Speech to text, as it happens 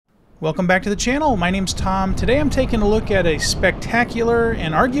Welcome back to the channel. My name's Tom. Today I'm taking a look at a spectacular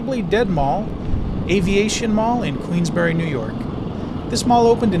and arguably dead mall, Aviation Mall in Queensbury, New York. This mall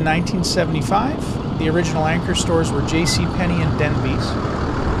opened in 1975. The original anchor stores were JCPenney and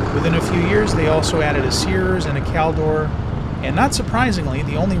Denby's. Within a few years they also added a Sears and a Caldor, and not surprisingly,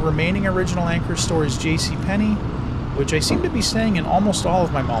 the only remaining original anchor store is JCPenney, which I seem to be saying in almost all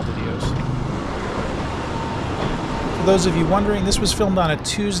of my mall videos. For those of you wondering, this was filmed on a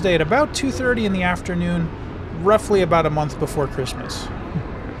Tuesday at about 2:30 in the afternoon, roughly about a month before Christmas.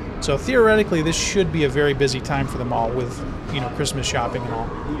 So theoretically, this should be a very busy time for the mall with, Christmas shopping and all.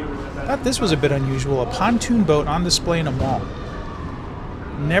 Thought this was a bit unusual, a pontoon boat on display in a mall.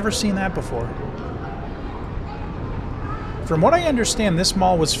 Never seen that before. From what I understand, this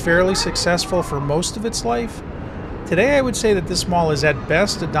mall was fairly successful for most of its life. Today I would say that this mall is at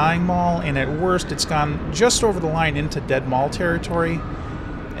best a dying mall, and at worst it's gone just over the line into dead mall territory.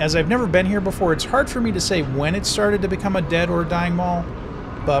 As I've never been here before, it's hard for me to say when it started to become a dead or dying mall,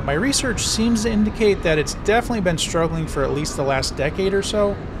 but my research seems to indicate that it's definitely been struggling for at least the last decade or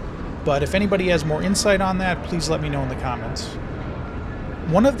so. But if anybody has more insight on that, please let me know in the comments.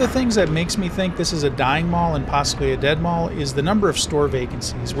 One of the things that makes me think this is a dying mall and possibly a dead mall is the number of store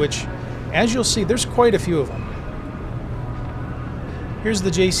vacancies, which, as you'll see, there's quite a few of them. Here's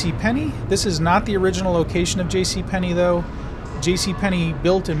the JCPenney. This is not the original location of JCPenney though. JCPenney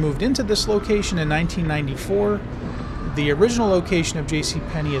built and moved into this location in 1994. The original location of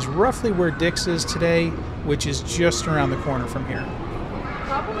JCPenney is roughly where Dick's is today, which is just around the corner from here.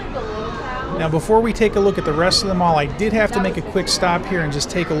 Now before we take a look at the rest of the mall, I did have to make a quick stop here and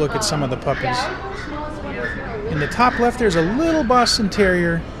just take a look at some of the puppies. In the top left there's a little Boston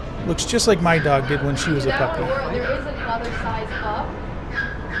Terrier. Looks just like my dog did when she was a puppy. There is another size up.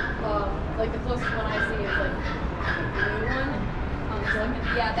 Like the closest one I see is like the blue one. So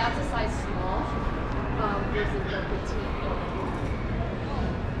yeah, that's a size small versus the petite.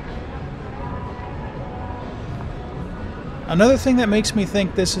 Another thing that makes me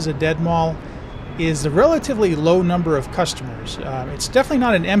think this is a dead mall is the relatively low number of customers. It's definitely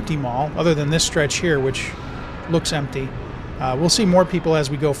not an empty mall, other than this stretch here, which looks empty. We'll see more people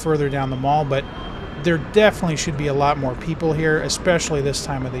as we go further down the mall, but there definitely should be a lot more people here, especially this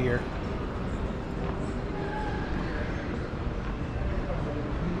time of the year.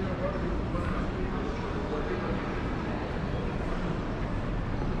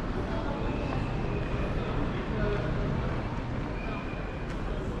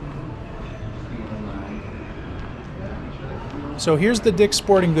 So here's the Dick's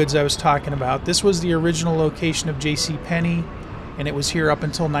Sporting Goods I was talking about. This was the original location of JCPenney, and it was here up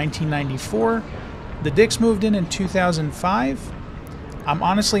until 1994. The Dick's moved in 2005. I'm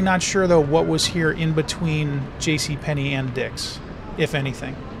honestly not sure, though, what was here in between JCPenney and Dick's, if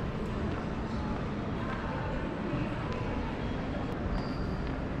anything.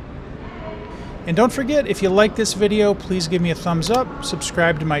 And don't forget, if you like this video, please give me a thumbs up,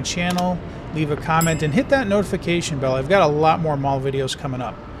 subscribe to my channel, leave a comment, and hit that notification bell. I've got a lot more mall videos coming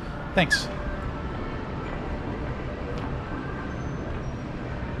up. Thanks.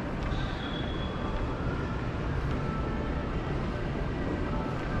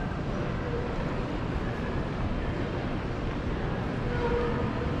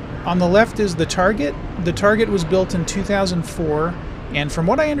 On the left is the Target. The Target was built in 2004, and from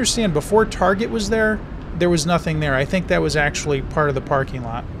what I understand, before Target was there was nothing there. I think that was actually part of the parking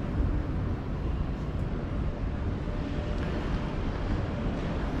lot.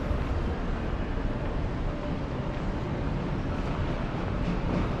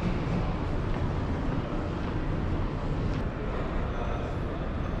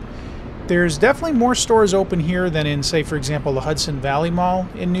 There's definitely more stores open here than in, say, for example, the Hudson Valley Mall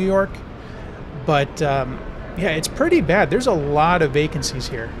in New York. But, yeah, it's pretty bad. There's a lot of vacancies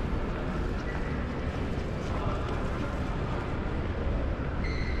here.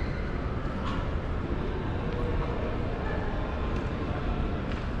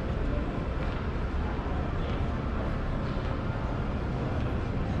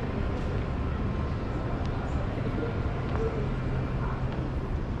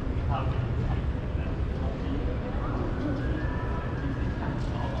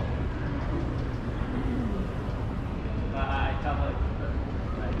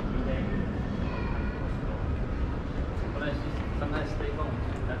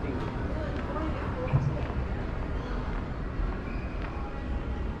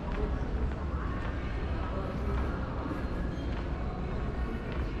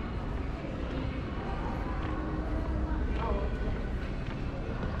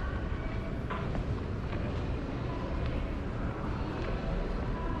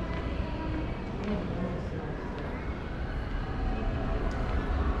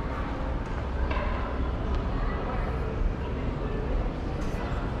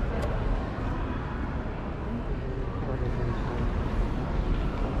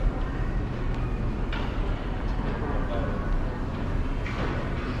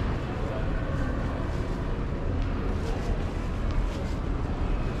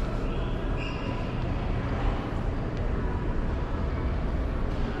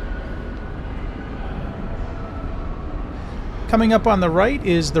 Coming up on the right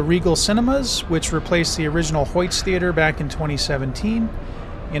is the Regal Cinemas, which replaced the original Hoyt's Theater back in 2017.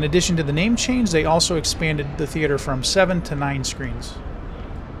 In addition to the name change, they also expanded the theater from 7 to 9 screens.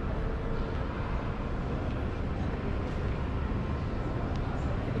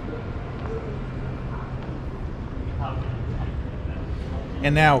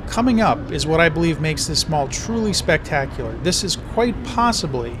 And now, coming up is what I believe makes this mall truly spectacular. This is quite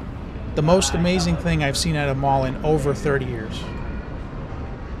possibly the most amazing thing I've seen at a mall in over 30 years.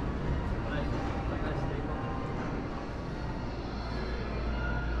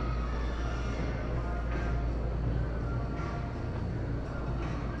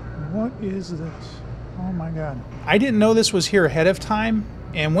 What is this? Oh my God. I didn't know this was here ahead of time,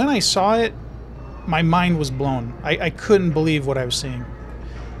 and when I saw it, my mind was blown. I couldn't believe what I was seeing.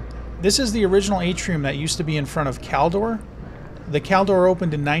 This is the original atrium that used to be in front of Caldor. The Caldor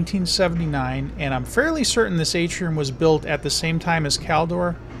opened in 1979, and I'm fairly certain this atrium was built at the same time as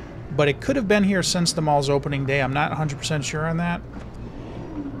Caldor, but it could have been here since the mall's opening day. I'm not 100% sure on that.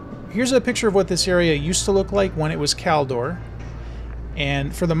 Here's a picture of what this area used to look like when it was Caldor.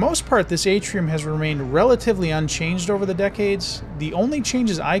 And for the most part, this atrium has remained relatively unchanged over the decades. The only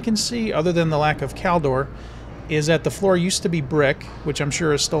changes I can see, other than the lack of Caldor, is that the floor used to be brick, which I'm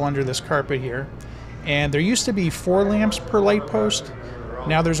sure is still under this carpet here. And there used to be 4 lamps per light post.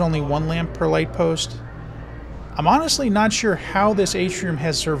 Now there's only 1 lamp per light post. I'm honestly not sure how this atrium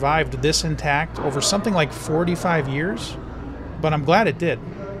has survived this intact over something like 45 years, but I'm glad it did.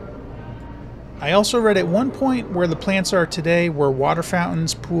 I also read at one point where the plants are today were water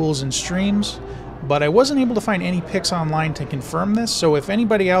fountains, pools, and streams, but I wasn't able to find any pics online to confirm this, so if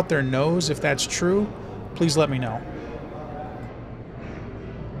anybody out there knows if that's true, please let me know.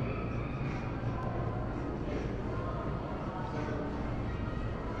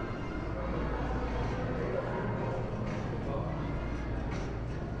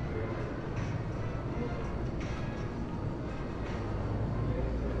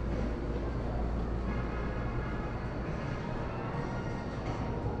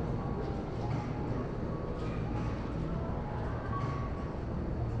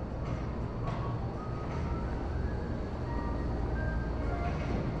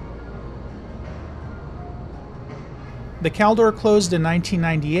 The Caldor closed in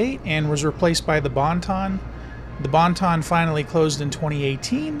 1998 and was replaced by the Bon-Ton. The Bon-Ton finally closed in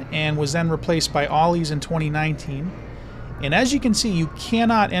 2018 and was then replaced by Ollie's in 2019. And as you can see, you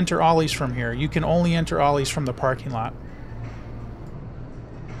cannot enter Ollie's from here. You can only enter Ollie's from the parking lot.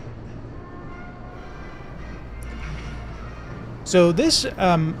 So this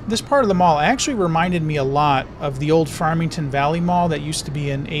part of the mall actually reminded me a lot of the old Farmington Valley Mall that used to be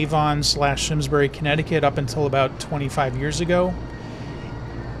in Avon/Simsbury, Connecticut up until about 25 years ago.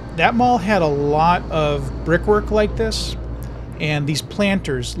 That mall had a lot of brickwork like this, and these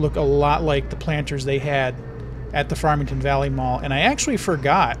planters look a lot like the planters they had at the Farmington Valley Mall. And I actually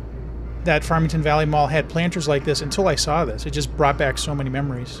forgot that Farmington Valley Mall had planters like this until I saw this. It just brought back so many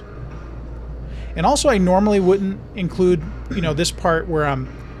memories. And also, I normally wouldn't include, this part where I'm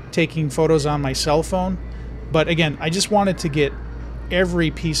taking photos on my cell phone. But again, I just wanted to get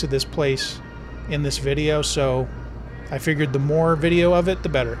every piece of this place in this video, so I figured the more video of it, the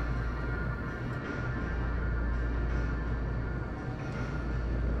better.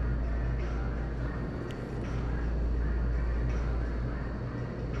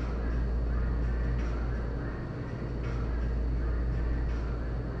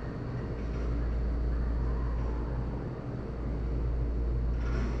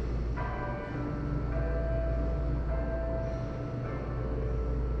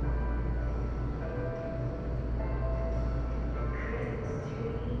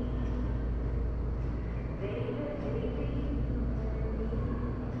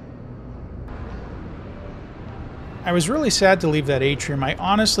 I was really sad to leave that atrium. I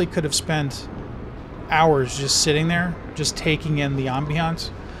honestly could have spent hours just sitting there, just taking in the ambiance.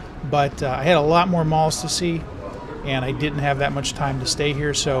 But I had a lot more malls to see, and I didn't have that much time to stay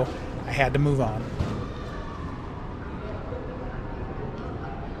here, so I had to move on.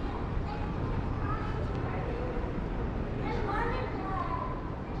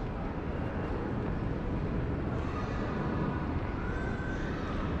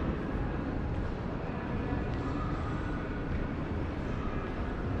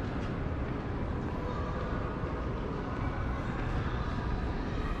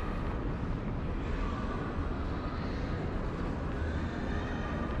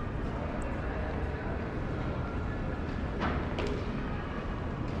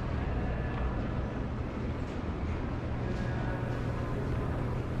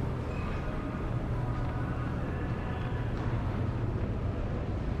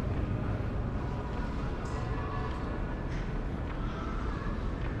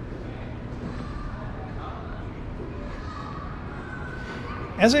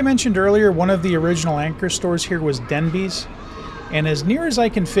 As I mentioned earlier, one of the original anchor stores here was Denby's. And as near as I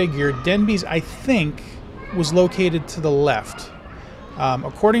can figure, Denby's, I think, was located to the left.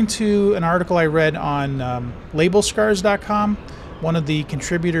 According to an article I read on labelscars.com, one of the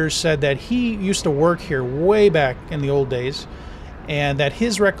contributors said that he used to work here way back in the old days, and that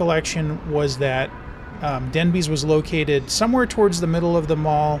his recollection was that Denby's was located somewhere towards the middle of the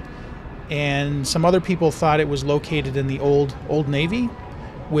mall, and some other people thought it was located in the Old Navy,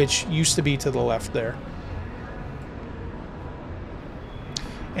 which used to be to the left there.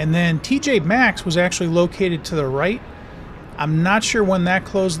 And then TJ Maxx was actually located to the right. I'm not sure when that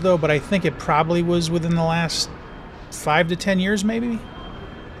closed though, but I think it probably was within the last 5 to 10 years maybe.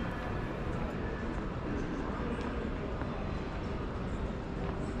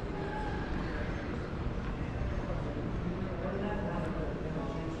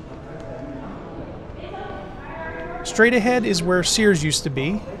 Straight ahead is where Sears used to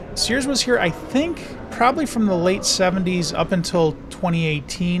be. Sears was here, I think, probably from the late 70s up until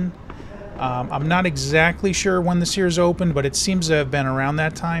 2018. I'm not exactly sure when the Sears opened, but it seems to have been around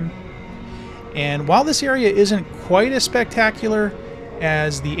that time. And while this area isn't quite as spectacular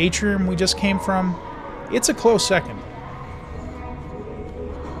as the atrium we just came from, it's a close second.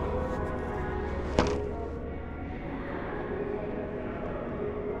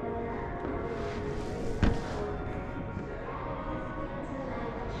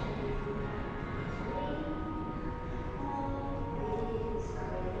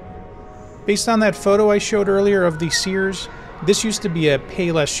 Based on that photo I showed earlier of the Sears, this used to be a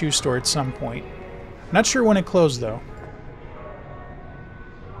Payless shoe store at some point. Not sure when it closed though.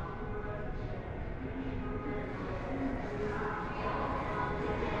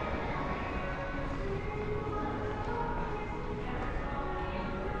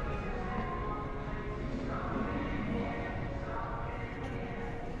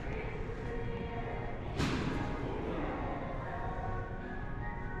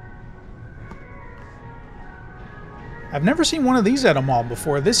 I've never seen one of these at a mall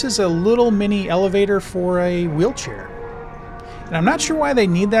before. This is a little mini elevator for a wheelchair. And I'm not sure why they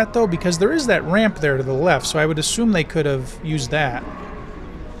need that though, because there is that ramp there to the left, so I would assume they could have used that.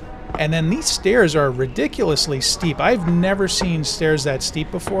 And then these stairs are ridiculously steep. I've never seen stairs that steep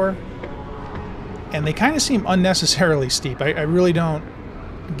before. And they kind of seem unnecessarily steep. I really don't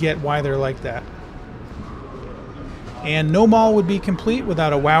get why they're like that. And no mall would be complete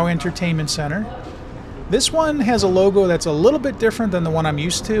without a WOW Entertainment Center. This one has a logo that's a little bit different than the one I'm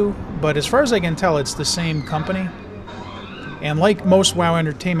used to, but as far as I can tell, it's the same company. And like most WOW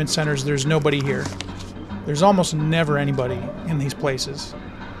Entertainment Centers, there's nobody here. There's almost never anybody in these places.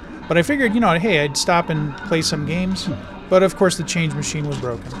 But I figured, you know, hey, I'd stop and play some games, but of course the change machine was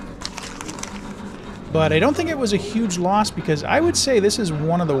broken. But I don't think it was a huge loss, because I would say this is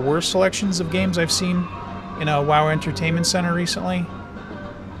one of the worst selections of games I've seen in a WOW Entertainment Center recently.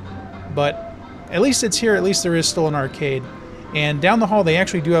 But at least it's here, at least there is still an arcade. And down the hall they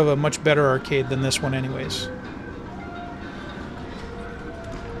actually do have a much better arcade than this one anyways.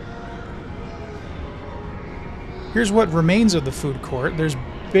 Here's what remains of the food court. There's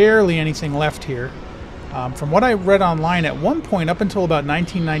barely anything left here. From what I read online, at one point up until about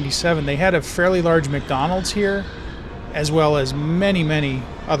 1997, they had a fairly large McDonald's here, as well as many, many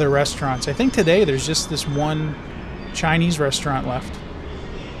other restaurants. I think today there's just this one Chinese restaurant left.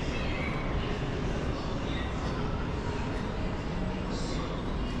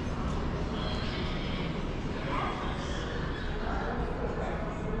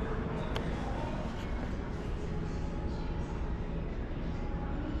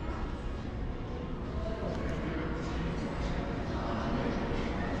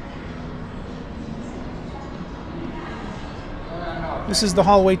 This is the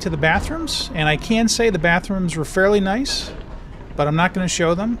hallway to the bathrooms, and I can say the bathrooms were fairly nice, but I'm not going to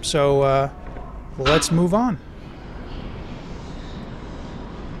show them, so let's move on.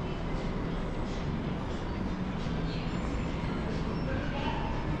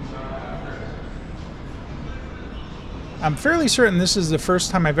 I'm fairly certain this is the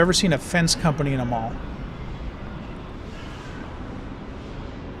first time I've ever seen a fence company in a mall.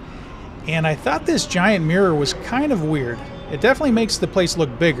 And I thought this giant mirror was kind of weird. It definitely makes the place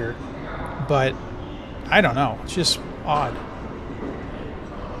look bigger, but I don't know, it's just odd.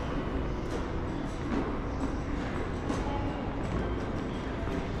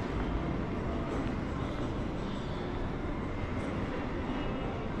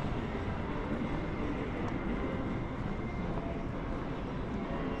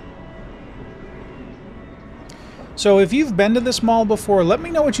 So if you've been to this mall before, let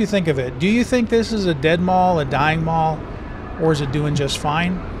me know what you think of it. Do you think this is a dead mall, a dying mall? or is it doing just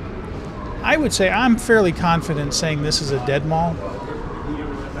fine? I would say I'm fairly confident saying this is a dead mall.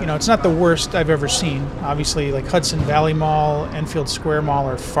 You know, it's not the worst I've ever seen. Obviously, like Hudson Valley Mall, Enfield Square Mall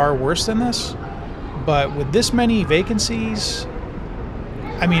are far worse than this. But with this many vacancies,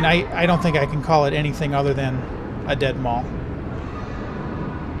 I mean, I don't think I can call it anything other than a dead mall.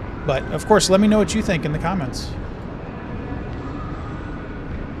 But, of course, let me know what you think in the comments.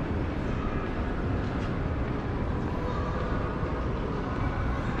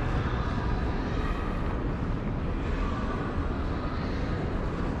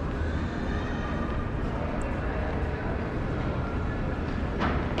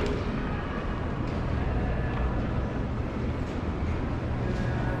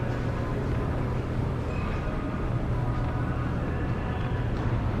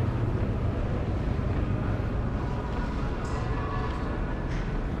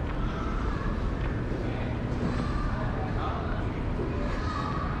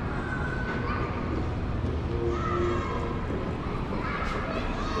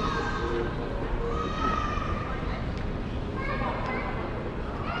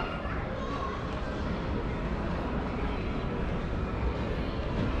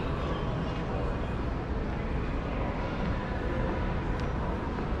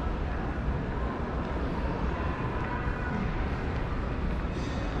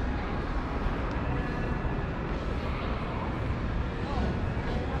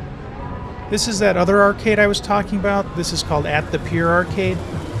 This is that other arcade I was talking about. This is called At the Pier Arcade.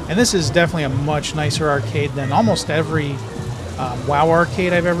 And this is definitely a much nicer arcade than almost every WoW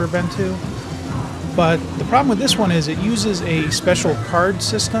arcade I've ever been to. But the problem with this one is it uses a special card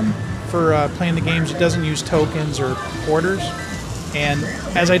system for playing the games. It doesn't use tokens or quarters. And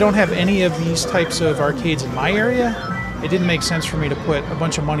as I don't have any of these types of arcades in my area, it didn't make sense for me to put a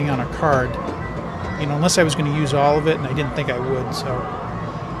bunch of money on a card. You know, unless I was going to use all of it, and I didn't think I would, so...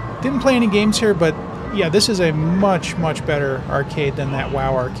 Didn't play any games here, but yeah, this is a much, much better arcade than that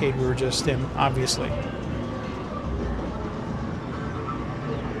WoW arcade we were just in, obviously.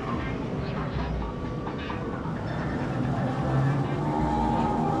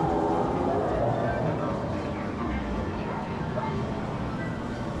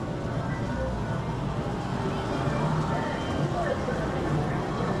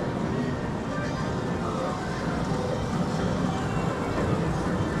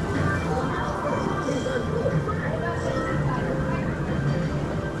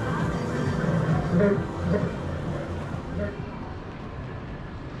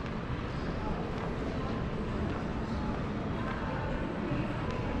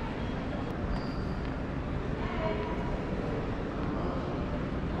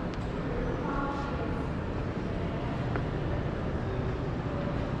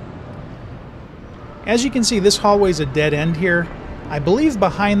 As you can see, this hallway is a dead end here. I believe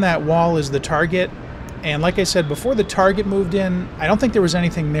behind that wall is the Target. And like I said, before the Target moved in, I don't think there was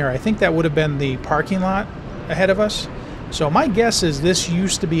anything there. I think that would have been the parking lot ahead of us. So my guess is this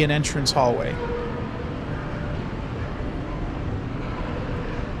used to be an entrance hallway.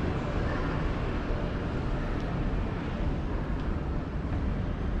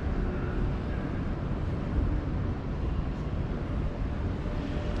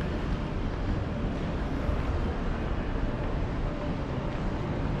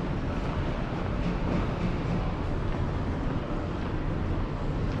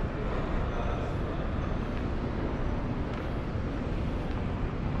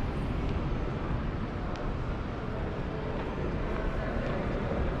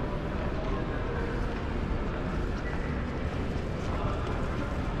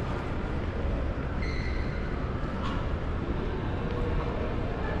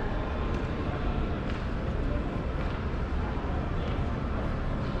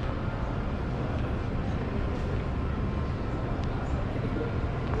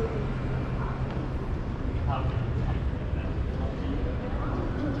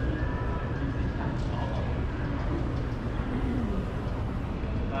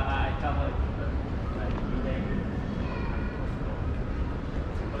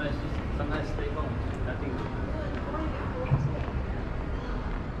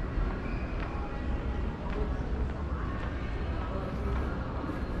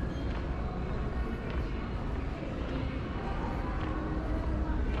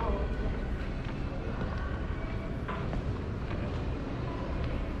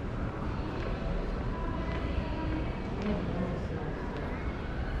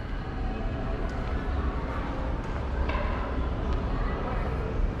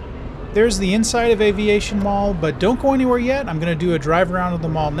 There's the inside of Aviation Mall, but don't go anywhere yet. I'm going to do a drive around of the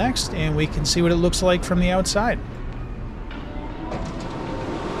mall next, and we can see what it looks like from the outside.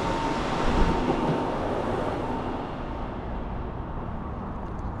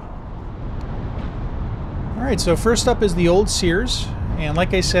 Alright, so first up is the old Sears, and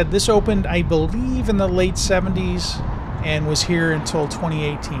like I said, this opened, I believe, in the late 70s and was here until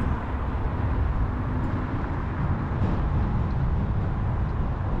 2018.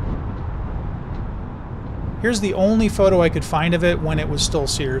 Here's the only photo I could find of it when it was still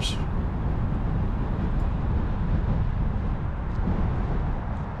Sears.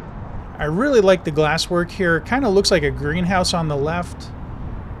 I really like the glasswork here. It kind of looks like a greenhouse on the left,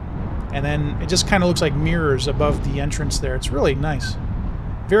 and then it just kind of looks like mirrors above the entrance there. It's really nice.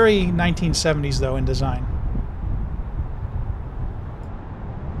 Very 1970s though in design.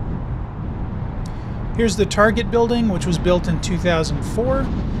 Here's the Target building, which was built in 2004.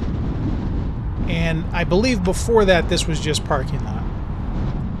 And I believe before that this was just parking lot.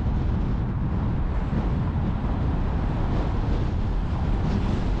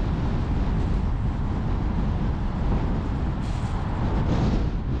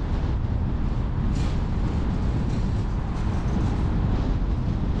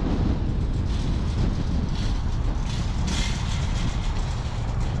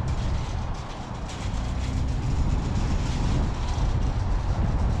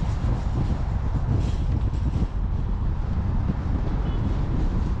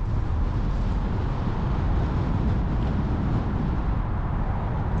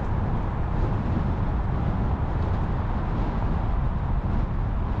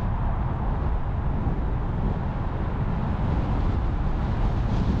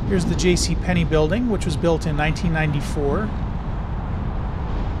 Here's the JCPenney building, which was built in 1994.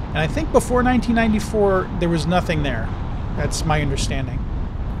 And I think before 1994, there was nothing there. That's my understanding.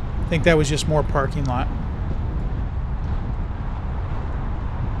 I think that was just more parking lot.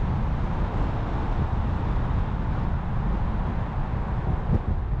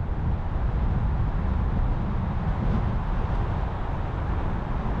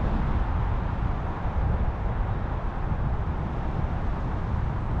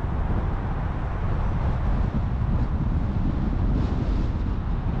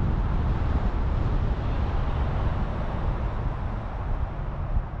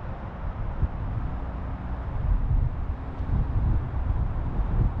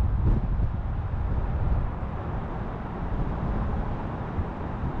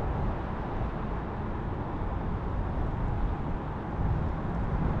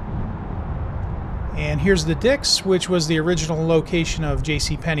 And here's the Dick's, which was the original location of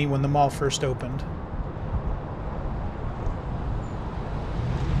JCPenney when the mall first opened.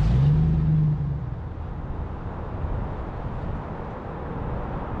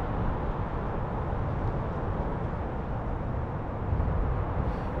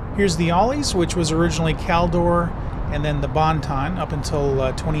 Here's the Ollie's, which was originally Caldor and then the Bon-Ton up until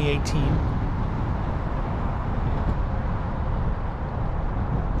 2018.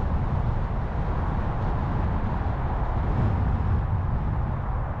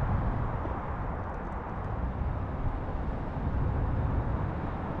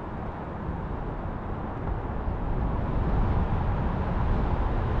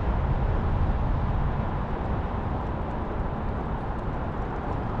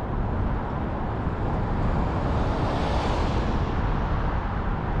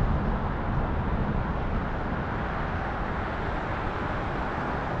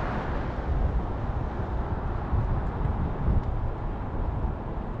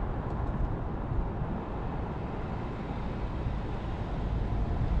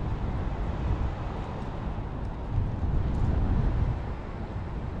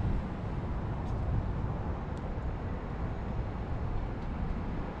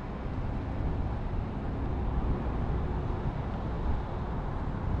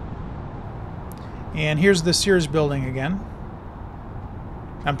 And here's the Sears building again.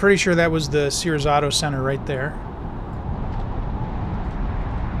 I'm pretty sure that was the Sears Auto Center right there.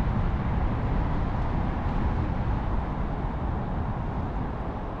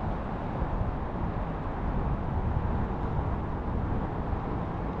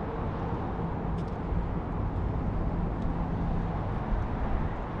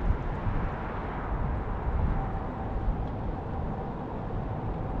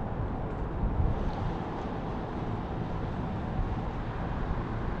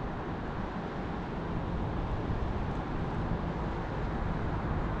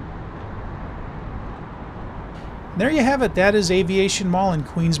 There you have it. That is Aviation Mall in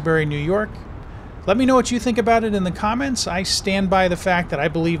Queensbury, New York. Let me know what you think about it in the comments. I stand by the fact that I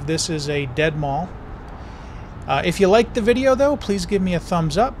believe this is a dead mall. If you liked the video, though, please give me a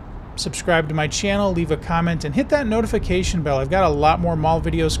thumbs up. Subscribe to my channel, leave a comment, and hit that notification bell. I've got a lot more mall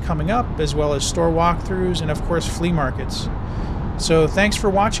videos coming up, as well as store walkthroughs and, of course, flea markets. So thanks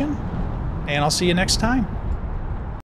for watching, and I'll see you next time.